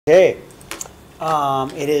Okay,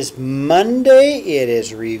 it is Monday, it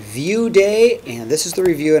is review day, and this is the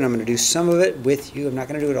review, and I'm going to do some of it with you. I'm not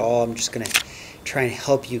going to do it all, I'm just going to try and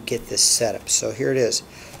help you get this set up. So here it is,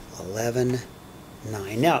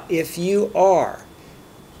 11:9. Now, if you are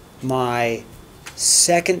my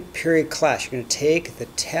second period class, you're going to take the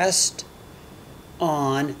test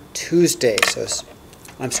on Tuesday. So,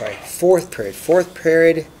 I'm sorry, fourth period. Fourth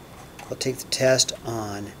period, I'll take the test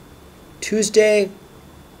on Tuesday.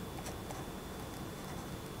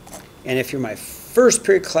 And if you're my first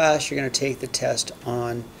period class, you're going to take the test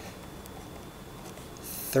on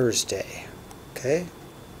Thursday. Okay?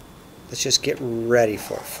 Let's just get ready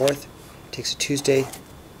for it. Fourth takes a Tuesday,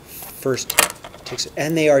 first takes it,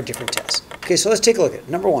 and they are different tests. Okay, so let's take a look at it.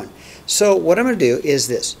 Number one. So what I'm going to do is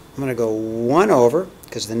this. I'm going to go 1 over,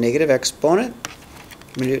 because of the negative exponent.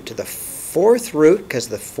 I'm going to do it to the fourth root, because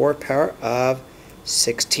of the fourth power of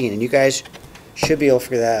 16. And you guys should be able to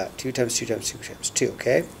figure that out. 2 times 2 times 2 times 2,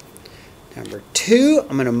 okay? Number 2,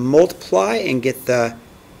 I'm going to multiply and get the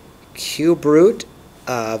cube root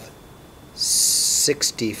of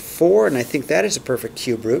 64, and I think that is a perfect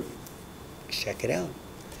cube root. Check it out.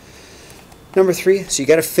 Number 3, so you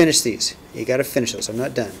got to finish these. You got to finish those. I'm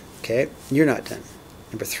not done. Okay, you're not done.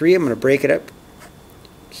 Number 3, I'm going to break it up.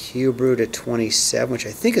 Cube root of 27, which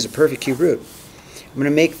I think is a perfect cube root. I'm going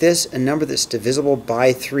to make this a number that's divisible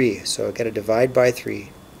by 3, so I've got to divide by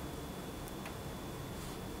 3.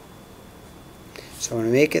 So I'm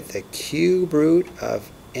going to make it the cube root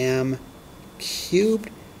of m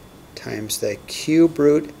cubed times the cube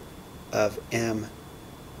root of m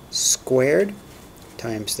squared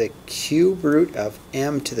times the cube root of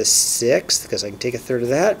m to the 6th, because I can take a third of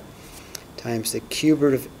that, times the cube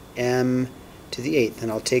root of m to the 8th.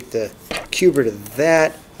 And I'll take the cube root of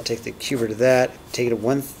that, I'll take the cube root of that, take it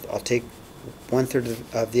I'll take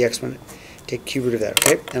 1/3 of the exponent, take cube root of that,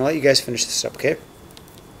 okay? And I'll let you guys finish this up, okay?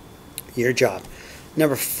 Your job.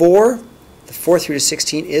 Number 4, the fourth root of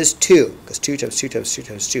 16 is 2, because 2 times 2 times 2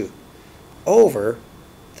 times 2, over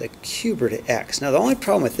the cube root of x. Now the only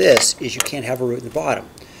problem with this is you can't have a root in the bottom.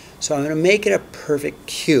 So I'm going to make it a perfect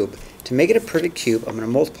cube. To make it a perfect cube, I'm going to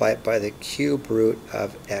multiply it by the cube root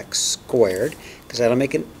of x squared, because that'll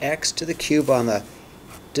make an x to the cube on the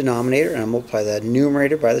denominator, and I'll multiply the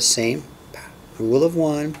numerator by the same rule of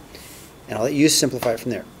 1, and I'll let you simplify it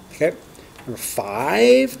from there. Okay. Number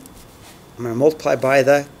 5, I'm going to multiply by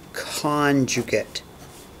the conjugate,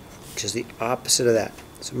 which is the opposite of that.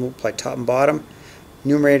 So multiply top and bottom,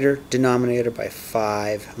 numerator, denominator by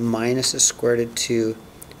 5 minus the square root of 2,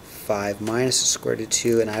 5 minus the square root of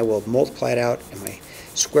 2, and I will multiply it out, and my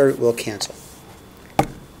square root will cancel.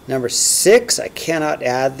 Number 6, I cannot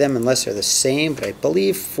add them unless they're the same, but I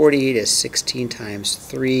believe 48 is 16 times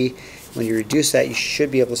 3. When you reduce that, you should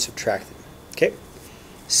be able to subtract them. Okay.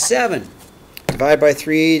 7. Divide by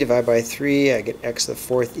 3, I get x to the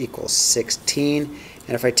 4th equals 16.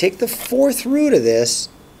 And if I take the fourth root of this,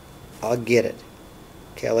 I'll get it.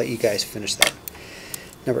 Okay, I'll let you guys finish that.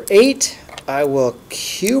 Number 8, I will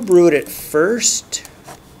cube root it first,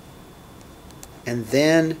 and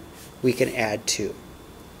then we can add 2.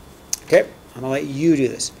 Okay, I'm going to let you do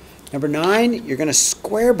this. Number 9, you're going to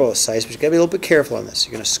square both sides, but you've got to be a little bit careful on this.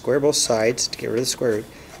 You're going to square both sides to get rid of the square root.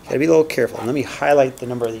 You've got to be a little careful. And let me highlight the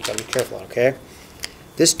number that you've got to be careful on, okay?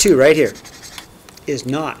 This 2 right here is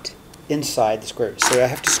not inside the square root, so I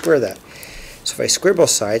have to square that. So if I square both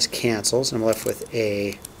sides, cancels, and I'm left with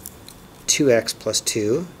a 2x plus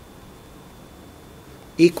 2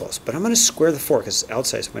 equals. But I'm going to square the 4 because it's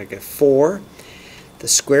outside, so I'm going to get 4. The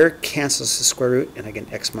square cancels the square root, and I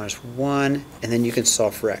get x minus 1, and then you can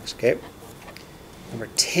solve for x, okay? Number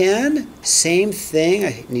 10, same thing.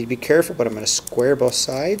 I need to be careful, but I'm going to square both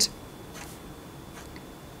sides.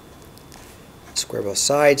 Square both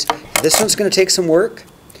sides. This one's going to take some work.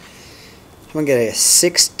 I'm going to get a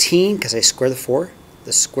 16 because I square the 4.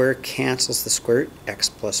 The square cancels the square root, x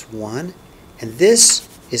plus 1. And this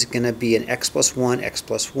is going to be an x plus 1, x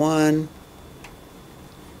plus 1.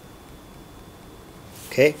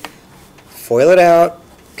 Okay, FOIL it out.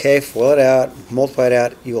 Okay, FOIL it out, multiply it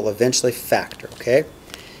out. You will eventually factor, okay?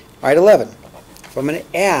 All right, 11. If I'm going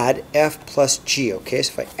to add f plus g, okay?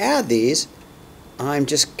 So if I add these, I'm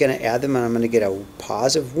just going to add them, and I'm going to get a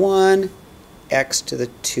positive 1, x to the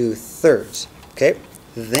 2/3. Okay?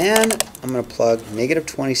 Then I'm going to plug negative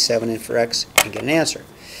 27 in for x and get an answer.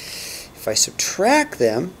 If I subtract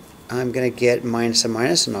them, I'm going to get minus a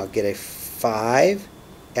minus, and I'll get a 5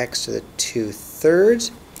 x to the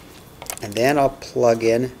 2/3, and then I'll plug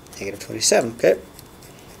in negative 27. Okay?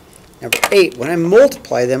 Number 8, when I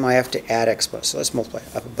multiply them, I have to add exponents. So let's multiply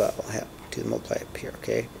up above. I'll have to multiply up here.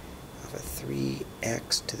 Okay? of a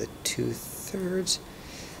 3x to the 2/3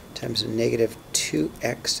 times a negative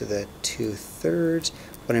 2x to the 2/3.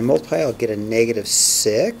 When I multiply, I'll get a negative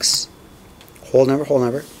 6. Whole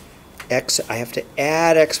number. X, I have to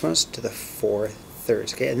add exponents to the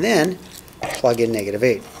 4/3. Okay, and then plug in negative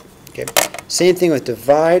 8. Okay, same thing with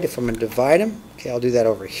divide. If I'm going to divide them, okay, I'll do that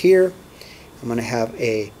over here. I'm going to have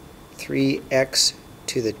a 3x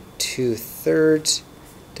to the 2/3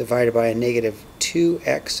 divided by a negative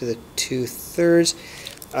 2x to the 2/3.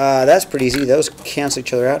 That's pretty easy. Those cancel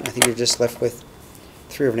each other out, and I think you're just left with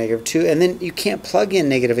 3 over negative 2. And then you can't plug in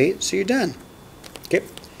negative 8, so you're done. Okay,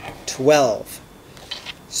 12.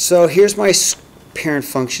 So here's my parent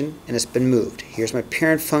function, and it's been moved. Here's my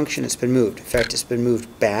parent function, it's been moved. In fact, it's been moved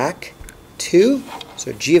back 2.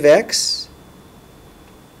 So g of x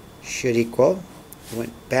should equal, I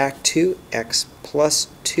went back to x plus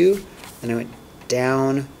 2, and I went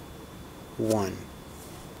down 1.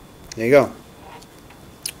 There you go.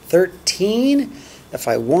 13, if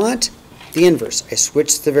I want the inverse, I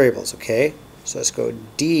switch the variables, okay? So let's go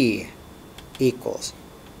d equals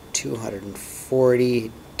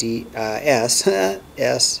 240 s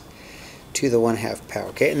s to the 1/2 power,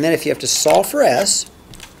 okay? And then if you have to solve for s,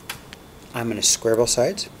 I'm going to square both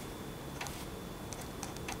sides,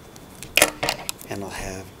 and I'll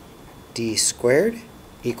have d squared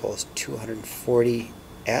equals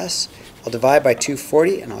 240s. I'll divide by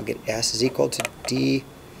 240, and I'll get s is equal to d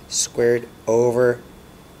squared over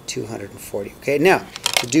 240. Okay, now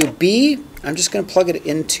to do b, I'm just going to plug it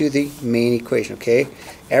into the main equation. Okay,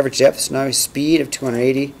 average depth is now speed of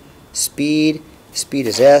 280. Speed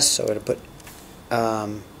is s, so I'm going to put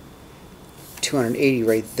 280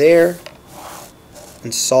 right there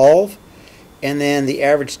and solve. And then the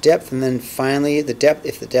average depth, and then finally the depth.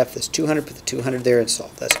 If the depth is 200, put the 200 there and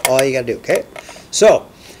solve. That's all you got to do. Okay, so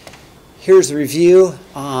here's the review.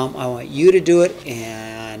 I want you to do it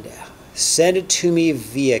and send it to me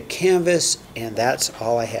via Canvas, and that's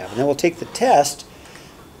all I have. And then we'll take the test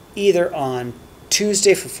either on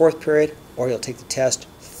Tuesday for 4th period, or you'll take the test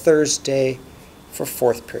Thursday for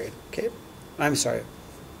 4th period. Okay, I'm sorry,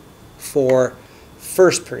 for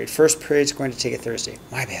 1st period. 1st period is going to take it Thursday.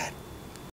 My bad.